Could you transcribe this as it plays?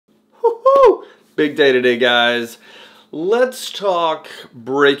Big day today, guys. Let's talk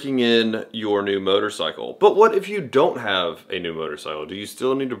breaking in your new motorcycle. But what if you don't have a new motorcycle? Do you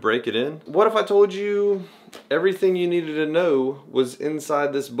still need to break it in? What if I told you everything you needed to know was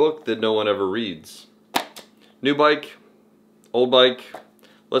inside this book that no one ever reads? New bike, old bike,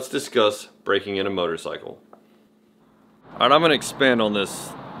 let's discuss breaking in a motorcycle. All right, I'm gonna expand on this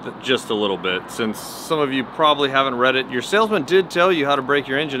just a little bit since some of you probably haven't read it. Your salesman did tell you how to break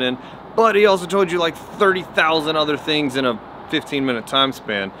your engine in, but he also told you like 30,000 other things in a 15-minute time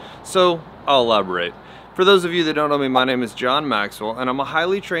span. So I'll elaborate. For those of you that don't know me, my name is John Maxwell, and I'm a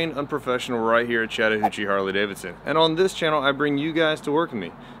highly trained unprofessional right here at Chattahoochee Harley Davidson. And on this channel, I bring you guys to work with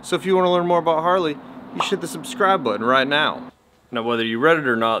me. So if you want to learn more about Harley, you should hit the subscribe button right now. Now, whether you read it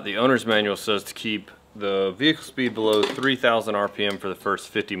or not, the owner's manual says to keep the vehicle speed below 3,000 RPM for the first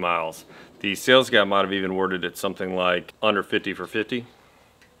 50 miles. The sales guy might have even worded it something like under 50 for 50.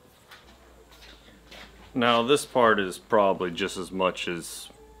 Now this part is probably just as much as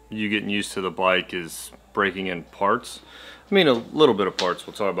you getting used to the bike as breaking in parts. I mean, a little bit of parts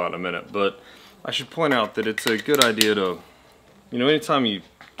we'll talk about in a minute, but I should point out that it's a good idea to, you know, anytime you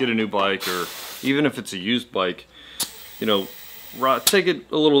get a new bike, or even if it's a used bike, you know, take it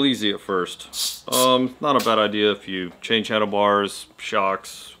a little easy at first. Not a bad idea if you change handlebars,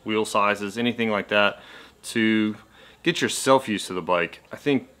 shocks, wheel sizes, anything like that to get yourself used to the bike. I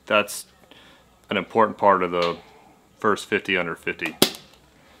think that's an important part of the first 50 under 50.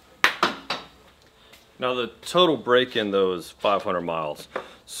 Now the total break-in though is 500 miles.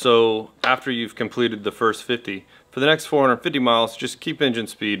 So after you've completed the first 50, for the next 450 miles, just keep engine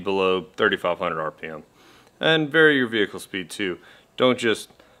speed below 3,500 RPM. And vary your vehicle speed too. Don't just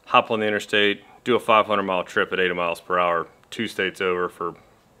hop on the interstate, do a 500-mile trip at 80 miles per hour, 2 states over for,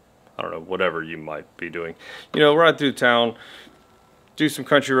 I don't know, whatever you might be doing. You know, ride through town, do some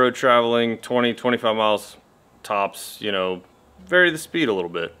country road traveling, 20, 25 miles tops, you know, vary the speed a little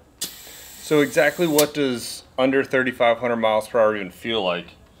bit. So exactly what does under 3,500 miles per hour even feel like?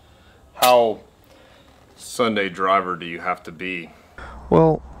 How Sunday driver do you have to be?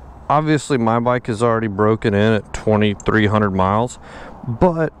 Well, obviously my bike is already broken in at 2,300 miles,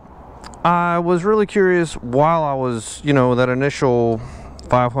 but I was really curious while I was, you know, that initial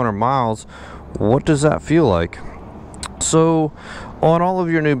 500 miles, what does that feel like? So on all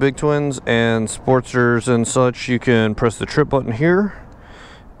of your new Big Twins and Sportsters and such, you can press the trip button here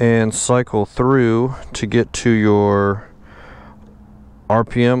and cycle through to get to your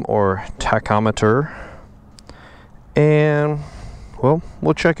RPM or tachometer. And well,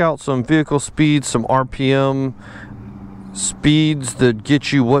 we'll check out some vehicle speeds, some RPM speeds that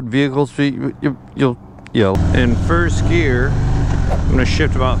get you what vehicle speed you'll in first gear. I'm going to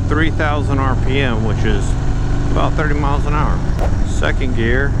shift about 3,000 RPM, which is about 30 miles an hour. Second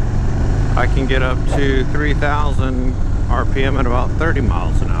gear, I can get up to 3,000 RPM at about 30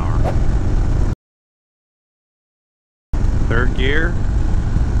 miles an hour. Third gear,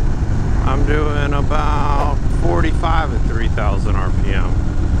 I'm doing about 45 at 3,000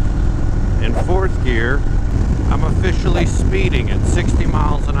 RPM. In fourth gear, I'm officially speeding at 60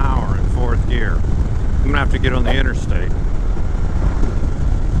 miles an hour in fourth gear. I'm gonna have to get on the interstate.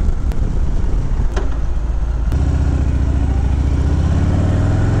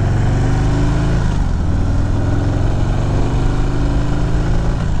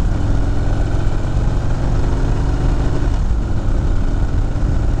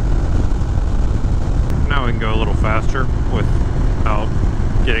 Go a little faster without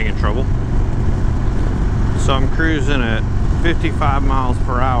getting in trouble. So I'm cruising at 55 miles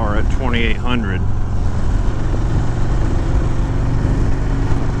per hour at 2,800.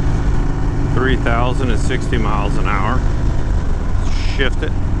 3,000 is 60 miles an hour. Shift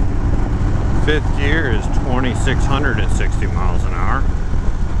it. Fifth gear is 2,600 at 60 miles an hour.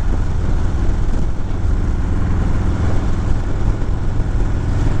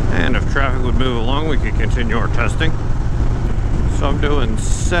 And if traffic would move along, we could continue our testing. So I'm doing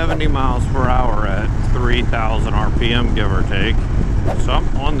 70 miles per hour at 3,000 RPM, give or take. So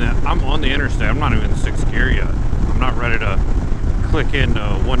I'm on the interstate. I'm not even in sixth gear yet. I'm not ready to click into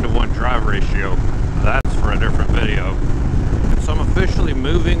 1-to-1 drive ratio. That's for a different video. So I'm officially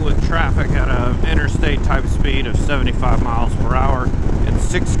moving with traffic at an interstate type speed of 75 miles per hour in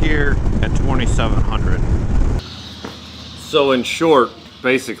sixth gear at 2,700. So in short,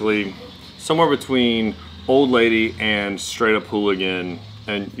 basically somewhere between old lady and straight up hooligan,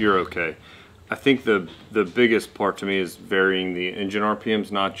 and you're okay. I think the biggest part to me is varying the engine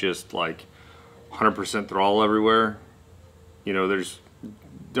RPMs, not just like 100% throttle everywhere. You know,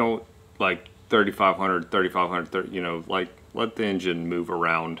 don't like 3,500, 3,500, you know, like let the engine move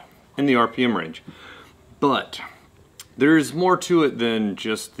around. in the RPM range. But there's more to it than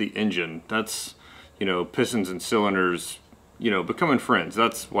just the engine. That's, you know, pistons and cylinders, you know, becoming friends.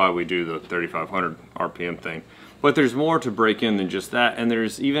 That's why we do the 3,500 RPM thing. But there's more to break in than just that. And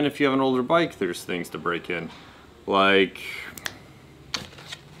there's, even if you have an older bike, there's things to break in. Like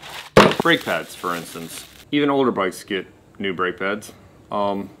brake pads, for instance. Even older bikes get new brake pads.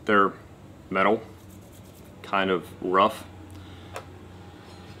 They're metal, kind of rough.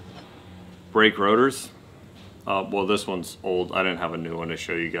 Brake rotors. Well, this one's old. I didn't have a new one to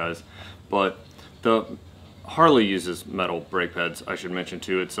show you guys. But the Harley uses metal brake pads, I should mention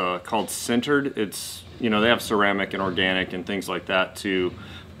too. It's called sintered. It's, you know, they have ceramic and organic and things like that too.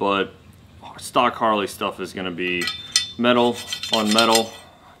 But stock Harley stuff is going to be metal on metal,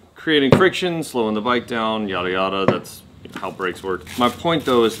 creating friction, slowing the bike down, yada yada. That's how brakes work. My point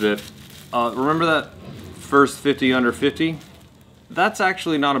though is that, remember that first 50 under 50? That's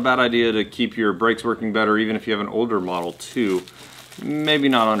actually not a bad idea to keep your brakes working better, even if you have an older model too. Maybe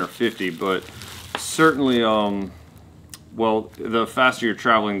not under 50, but certainly, well, the faster you're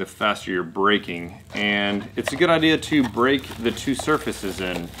traveling, the faster you're braking. And it's a good idea to break the two surfaces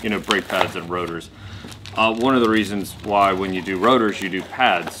in, you know, brake pads and rotors. One of the reasons why when you do rotors, you do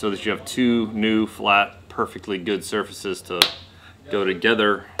pads, so that you have two new, flat, perfectly good surfaces to go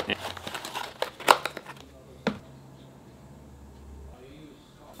together.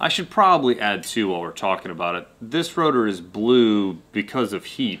 I should probably add too, while we're talking about it, this rotor is blue because of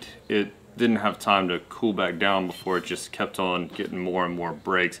heat. It didn't have time to cool back down before it just kept on getting more and more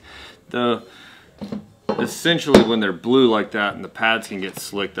brakes. Essentially when they're blue like that and the pads can get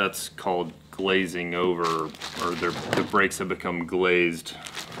slick, that's called glazing over, or the brakes have become glazed,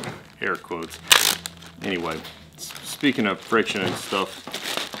 air quotes. Anyway, speaking of friction and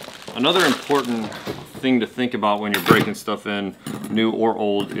stuff, another important thing to think about when you're breaking stuff in, new or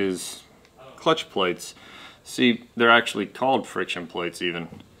old, is clutch plates. See, they're actually called friction plates even.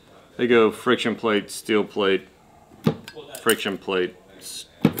 They go friction plate, steel plate, friction plate,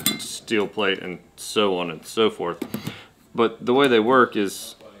 steel plate, and so on and so forth. But the way they work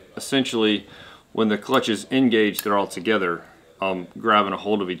is essentially when the clutch is engaged, they're all together, grabbing a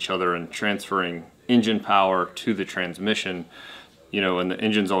hold of each other and transferring engine power to the transmission. You know, and the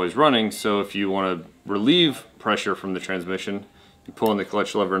engine's always running, so if you want to relieve pressure from the transmission, you pull in the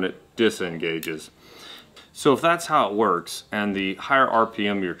clutch lever and it disengages. So if that's how it works, and the higher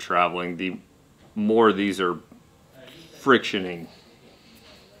RPM you're traveling, the more these are frictioning.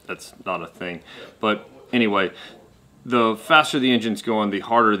 That's not a thing. But anyway, the faster the engine's going, the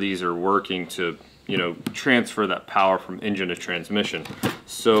harder these are working to, you know, transfer that power from engine to transmission.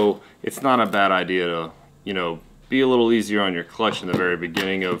 So it's not a bad idea to, you know, be a little easier on your clutch in the very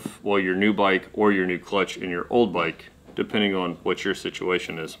beginning of, well, your new bike or your new clutch in your old bike, depending on what your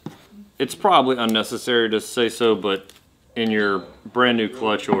situation is. It's probably unnecessary to say so, but in your brand new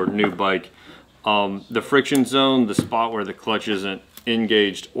clutch or new bike, the friction zone, the spot where the clutch isn't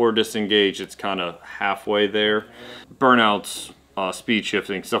engaged or disengaged, it's kind of halfway there. Burnouts, speed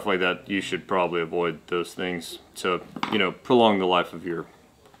shifting, stuff like that, you should probably avoid those things to, you know, prolong the life of your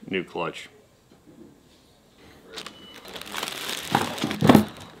new clutch.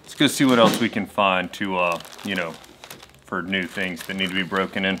 Let's go see what else we can find to, you know, for new things that need to be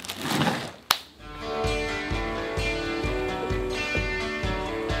broken in.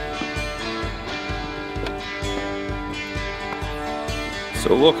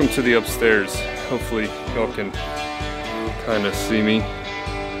 So welcome to the upstairs. Hopefully y'all can kind of see me.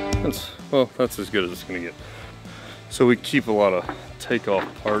 That's as good as it's gonna get. So we keep a lot of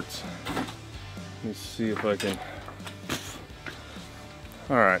takeoff parts. Let me see if I can.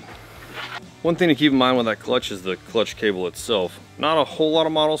 All right. One thing to keep in mind with that clutch is the clutch cable itself. Not a whole lot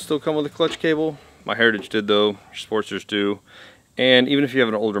of models still come with a clutch cable. My Heritage did though, your Sportsters do. And even if you have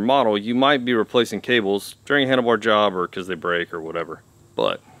an older model, you might be replacing cables during a handlebar job or because they break or whatever.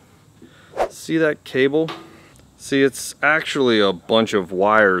 But see that cable? See, it's actually a bunch of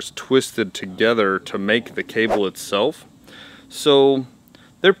wires twisted together to make the cable itself. So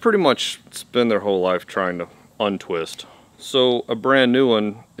they're pretty much spend their whole life trying to untwist. So a brand new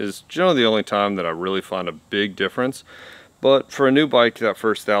one is generally the only time that I really find a big difference. But for a new bike, that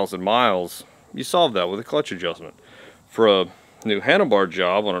first 1,000 miles, you solve that with a clutch adjustment. For a new handlebar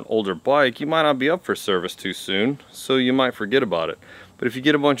job on an older bike, you might not be up for service too soon, so you might forget about it. But if you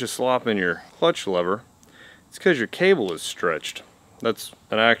get a bunch of slop in your clutch lever, it's because your cable is stretched. That's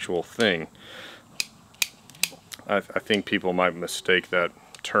an actual thing. I think people might mistake that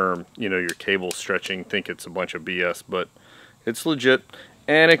term, you know, your cable stretching, think it's a bunch of BS, but it's legit,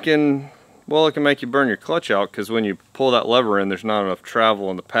 and it can Well, it can make you burn your clutch out, because when you pull that lever in, there's not enough travel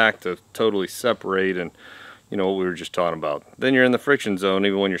in the pack to totally separate, and you know what we were just talking about. Then you're in the friction zone.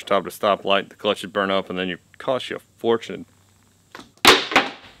 Even when you're stopped at a stoplight, the clutch would burn up, and then it costs you a fortune.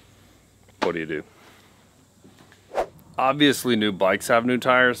 What do you do? Obviously, new bikes have new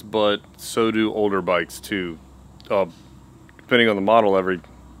tires, but so do older bikes too. Depending on the model, every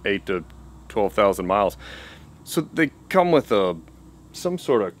 8 to 12,000 miles. So they come with some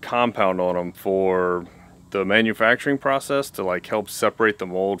sort of compound on them for the manufacturing process to like help separate the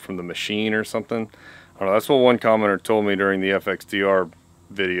mold from the machine or something. I don't know, that's what one commenter told me during the FXDR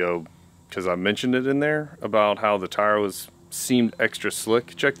video, because I mentioned it in there about how the tire seemed extra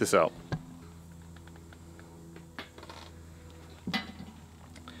slick. Check this out.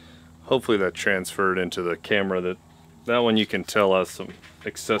 Hopefully that transferred into the camera. That one you can tell has some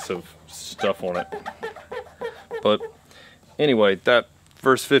excessive stuff on it. But anyway, that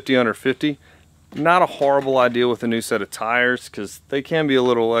first 50 under 50, not a horrible idea with a new set of tires, because they can be a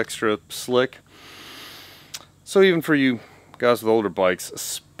little extra slick. So even for you guys with older bikes,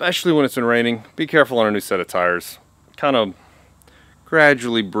 especially when it's been raining, be careful on a new set of tires. Kind of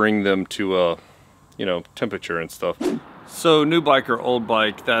gradually bring them to a, you know, temperature and stuff. So new bike or old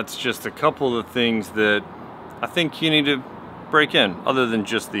bike, that's just a couple of the things that I think you need to break in, other than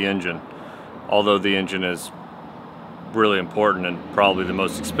just the engine. Although the engine is really important and probably the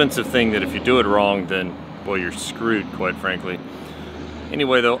most expensive thing that if you do it wrong, then, well, you're screwed, quite frankly.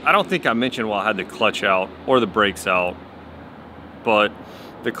 Anyway though, I don't think I mentioned while I had the clutch out or the brakes out, but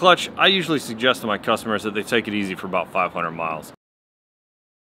the clutch, I usually suggest to my customers that they take it easy for about 500 miles.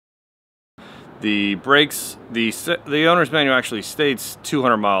 The brakes, the owner's manual actually states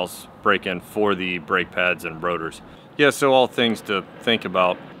 200 miles break-in for the brake pads and rotors. Yeah, so all things to think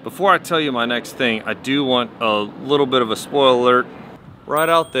about. Before I tell you my next thing, I do want a little bit of a spoiler alert. Right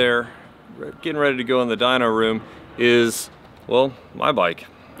out there, getting ready to go in the dyno room is, well, my bike.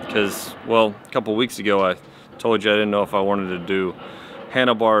 Because, well, a couple weeks ago I told you I didn't know if I wanted to do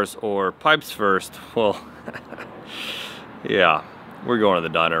handlebars or pipes first. Well, yeah. We're going to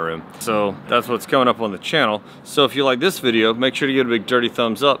the dyno room. So that's what's coming up on the channel. So if you like this video, make sure to give it a big dirty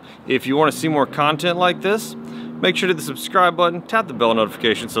thumbs up. If you want to see more content like this, make sure to hit the subscribe button, tap the bell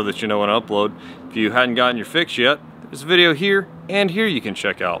notification so that you know when I upload. If you hadn't gotten your fix yet, there's a video here and here you can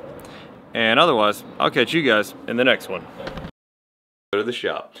check out. And otherwise, I'll catch you guys in the next one. Go to the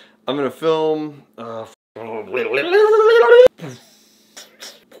shop. I'm gonna film